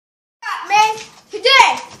man,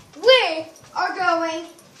 today we are going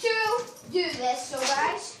to do this. So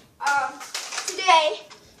guys, today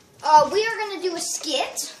we are going to do a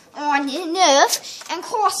skit on Nerf and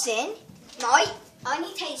Carson. Mate, I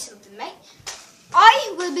need to tell you something, mate.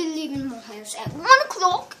 I will be leaving my house at 1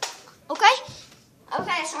 o'clock. Okay?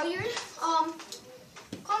 Okay, I saw your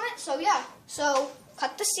comment. So yeah, so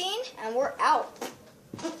cut the scene and we're out.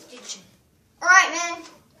 Alright, man.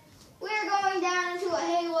 We are going down into a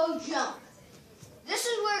halo jump. This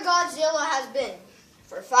is where Godzilla has been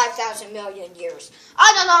for 5,000 million years.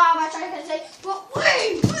 I don't know how much I can say, but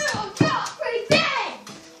we will jump pretty big.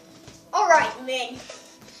 Alright, man.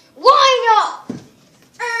 Line up.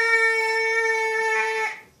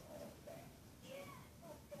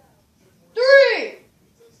 3,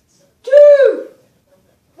 2,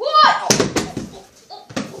 1. Oh,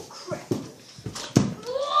 crap.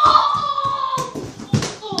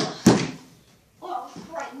 Oh,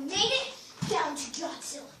 right, we made it down to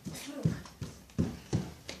Godzilla. Let's move.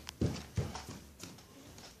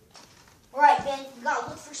 Alright, then, we gotta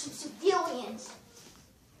look for some civilians.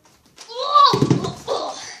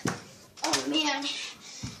 Oh man.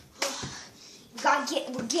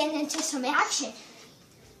 We're getting into some action.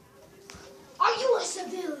 Are you a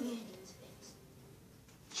civilian?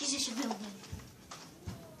 She's a civilian.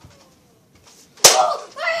 Oh,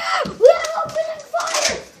 we're opening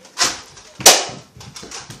fire!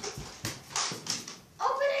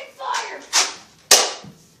 Opening fire!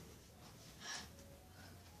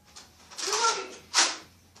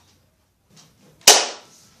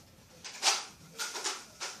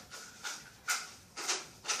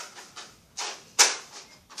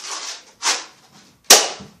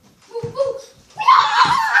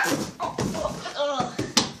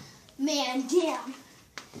 Man down.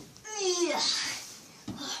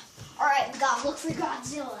 Alright, we gotta look for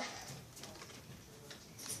Godzilla.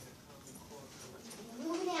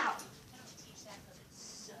 Moving out.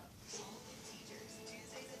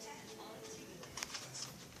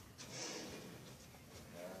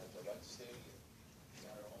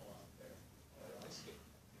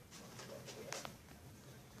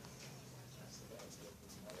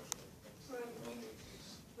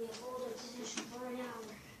 We hold a position for an hour.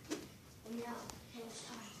 And now it's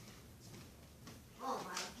time. Oh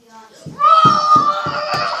my God. Run!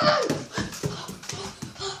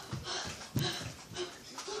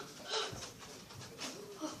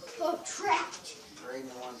 Oh, trapped. Rating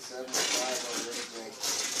 175 over the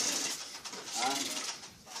huh?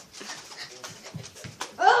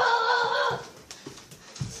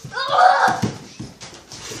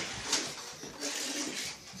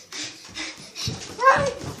 Run!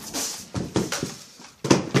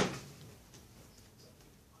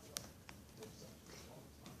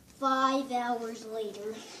 5 hours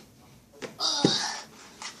later.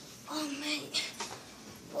 Oh man.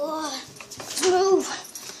 Let's move.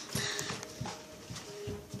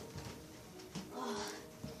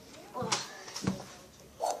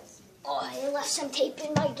 I left some tape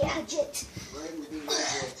in my gadget.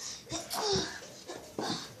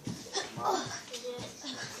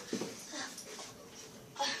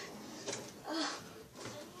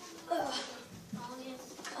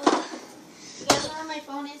 You guys know where my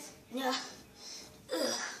phone is? Yeah.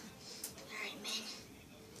 Alright, man.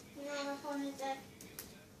 You know where my phone is at?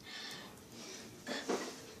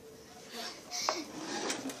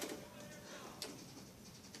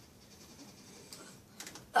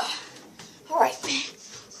 Alright, man.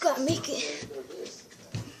 Gotta make it.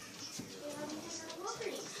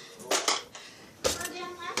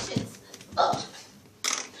 Damn latches.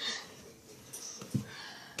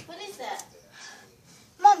 What is that?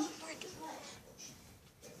 Mom, What?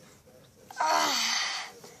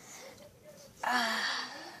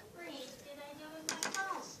 Freeze, did I do with my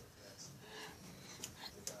phone?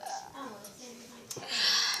 Oh, it's in my phone.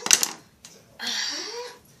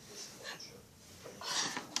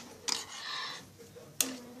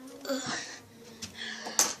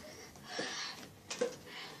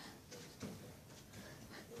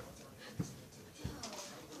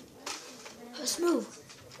 Let's move.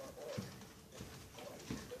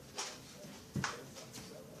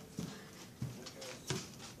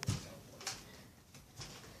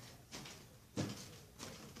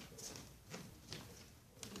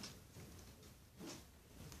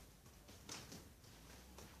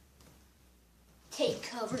 Take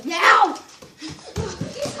cover now! He's coming!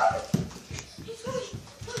 He's coming!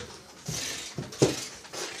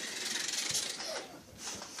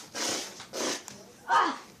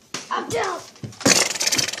 I'm down!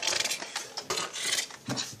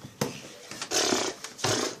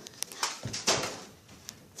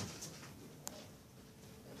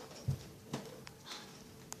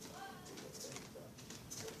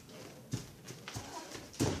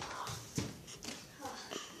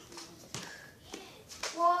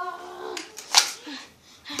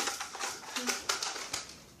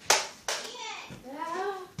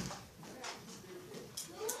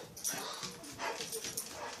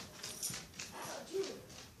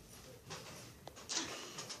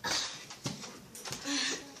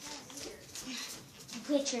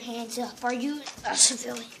 put your hands up. Are you a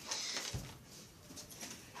civilian?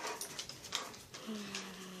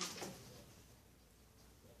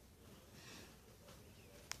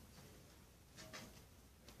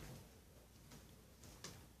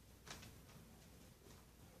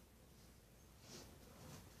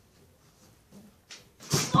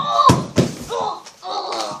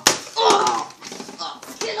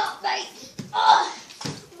 Get up, mate!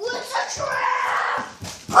 What's a trap?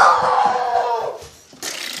 Oh!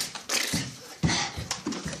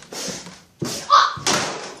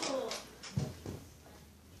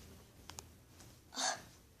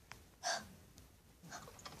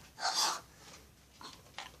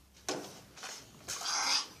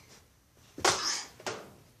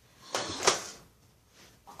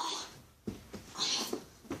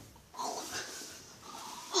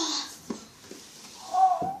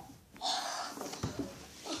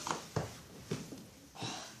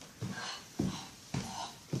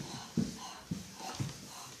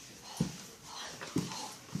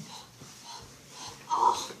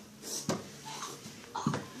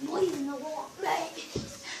 Leaving the walk, mate.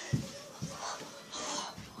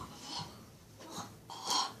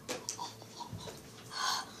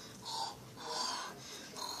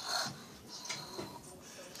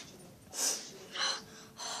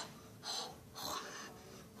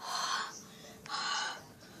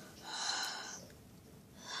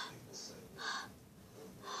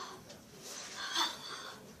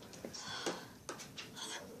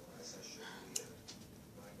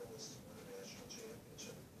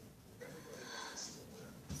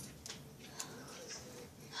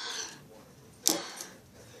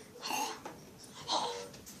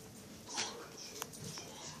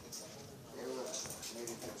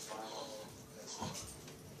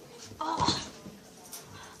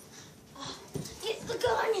 It's the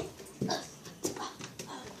gun.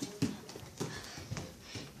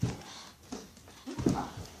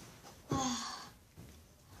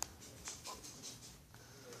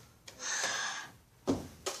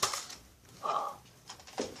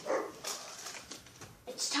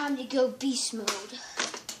 It's time to go beast mode.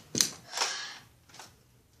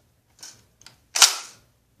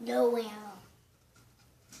 No ammo.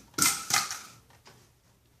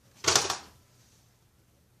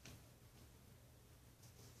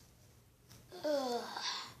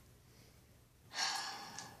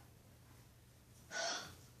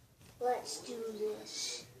 Let's do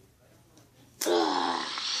this.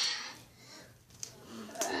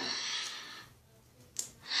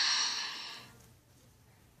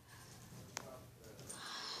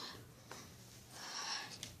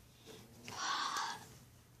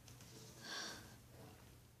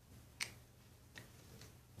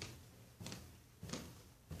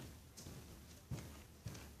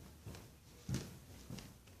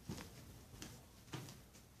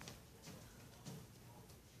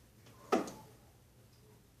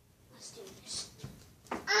 Let's do this.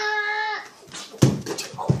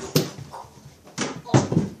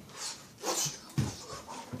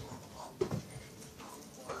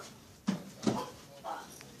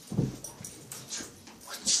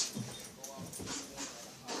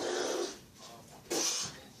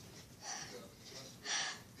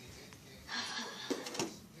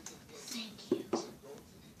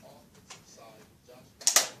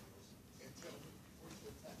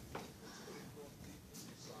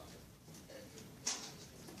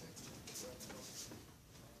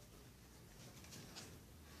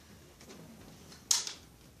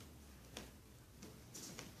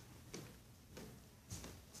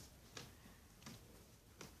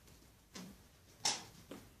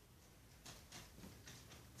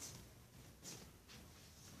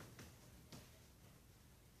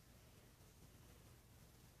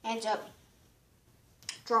 Hands up.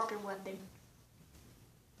 Drop your weapon.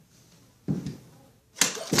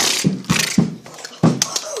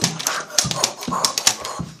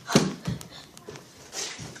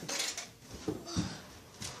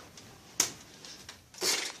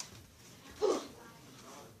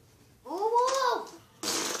 Whoa!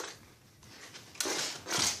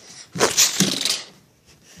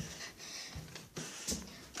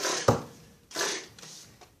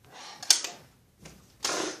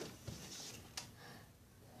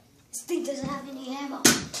 This thing doesn't have any ammo.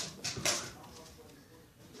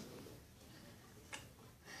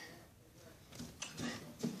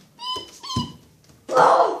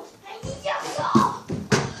 Oh! I need your go!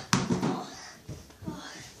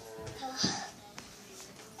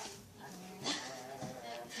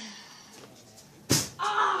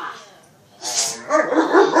 Ah!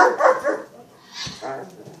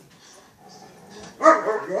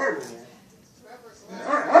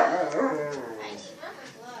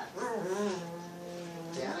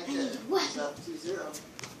 Danica What? is up 2-0.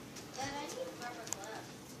 Dad, I need rubber gloves.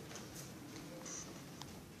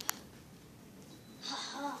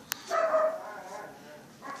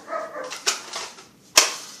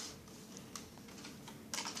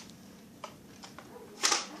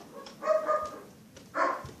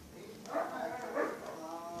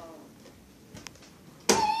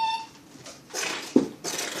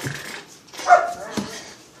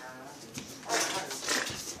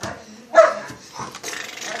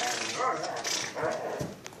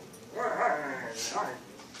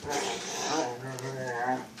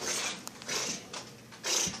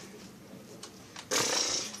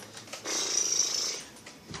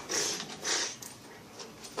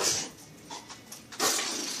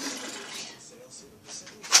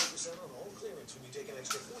 When you take an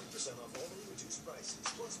extra 40% off all the reduced prices,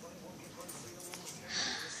 plus buy one get one free along with your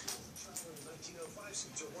 1905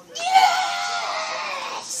 suits or one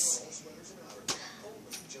Yes! all sweaters and outer.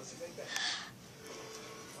 Only Josie Bay Bank.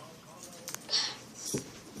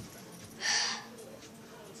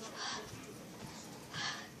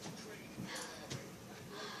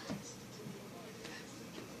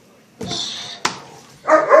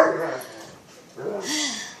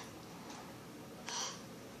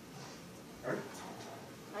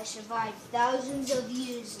 I survived thousands of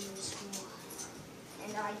years in this war,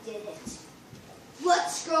 and I did it.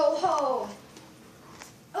 Let's go home.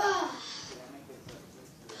 Ugh.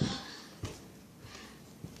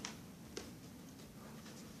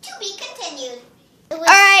 To be continued.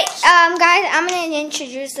 Alright, guys, I'm going to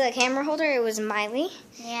introduce the camera holder. It was Miley.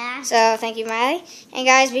 Yeah. So, thank you, Miley. And,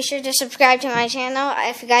 guys, be sure to subscribe to my channel.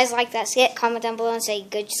 If you guys like that skit, comment down below and say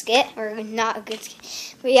good skit or not a good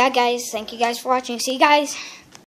skit. But, yeah, guys, thank you guys for watching. See you guys.